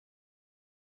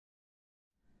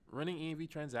Running EMV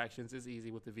transactions is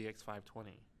easy with the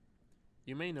VX520.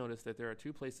 You may notice that there are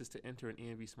two places to enter an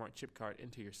EMV Smart chip card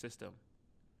into your system.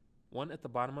 One at the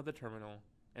bottom of the terminal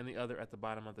and the other at the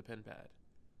bottom of the pin pad.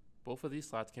 Both of these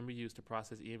slots can be used to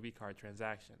process EMV card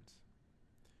transactions.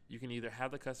 You can either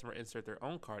have the customer insert their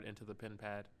own card into the pin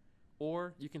pad,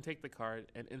 or you can take the card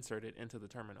and insert it into the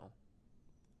terminal.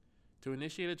 To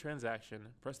initiate a transaction,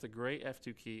 press the gray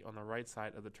F2 key on the right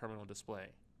side of the terminal display.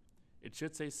 It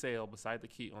should say Sale beside the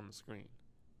key on the screen.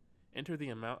 Enter the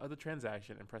amount of the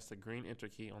transaction and press the green Enter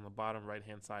key on the bottom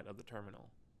right-hand side of the terminal.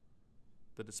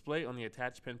 The display on the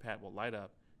attached pin pad will light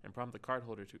up and prompt the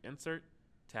cardholder to insert,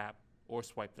 tap, or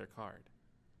swipe their card.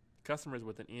 Customers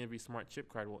with an EMV Smart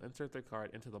chip card will insert their card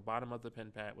into the bottom of the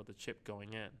pin pad with the chip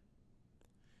going in.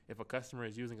 If a customer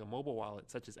is using a mobile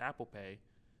wallet such as Apple Pay,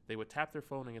 they would tap their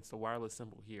phone against the wireless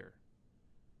symbol here.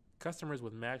 Customers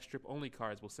with mag strip only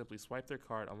cards will simply swipe their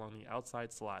card along the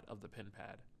outside slot of the pin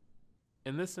pad.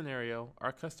 In this scenario,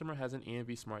 our customer has an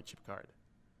EMV Smart chip card.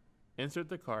 Insert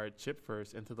the card chip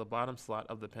first into the bottom slot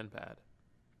of the pin pad.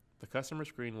 The customer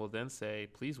screen will then say,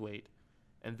 "Please wait,"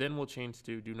 and then will change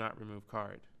to "Do not remove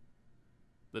card."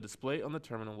 The display on the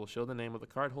terminal will show the name of the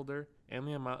cardholder and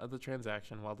the amount of the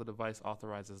transaction while the device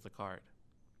authorizes the card.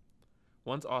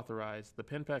 Once authorized, the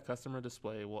pin pad customer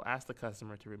display will ask the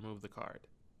customer to remove the card.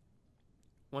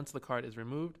 Once the card is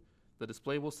removed, the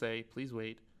display will say, "Please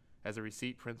wait," as a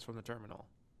receipt prints from the terminal.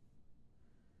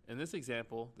 In this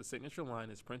example, the signature line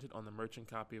is printed on the merchant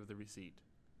copy of the receipt.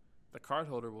 The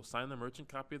cardholder will sign the merchant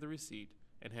copy of the receipt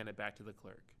and hand it back to the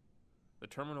clerk. The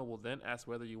terminal will then ask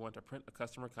whether you want to print a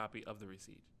customer copy of the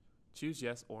receipt. Choose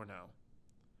yes or no.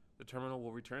 The terminal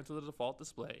will return to the default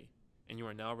display, and you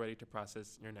are now ready to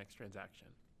process your next transaction.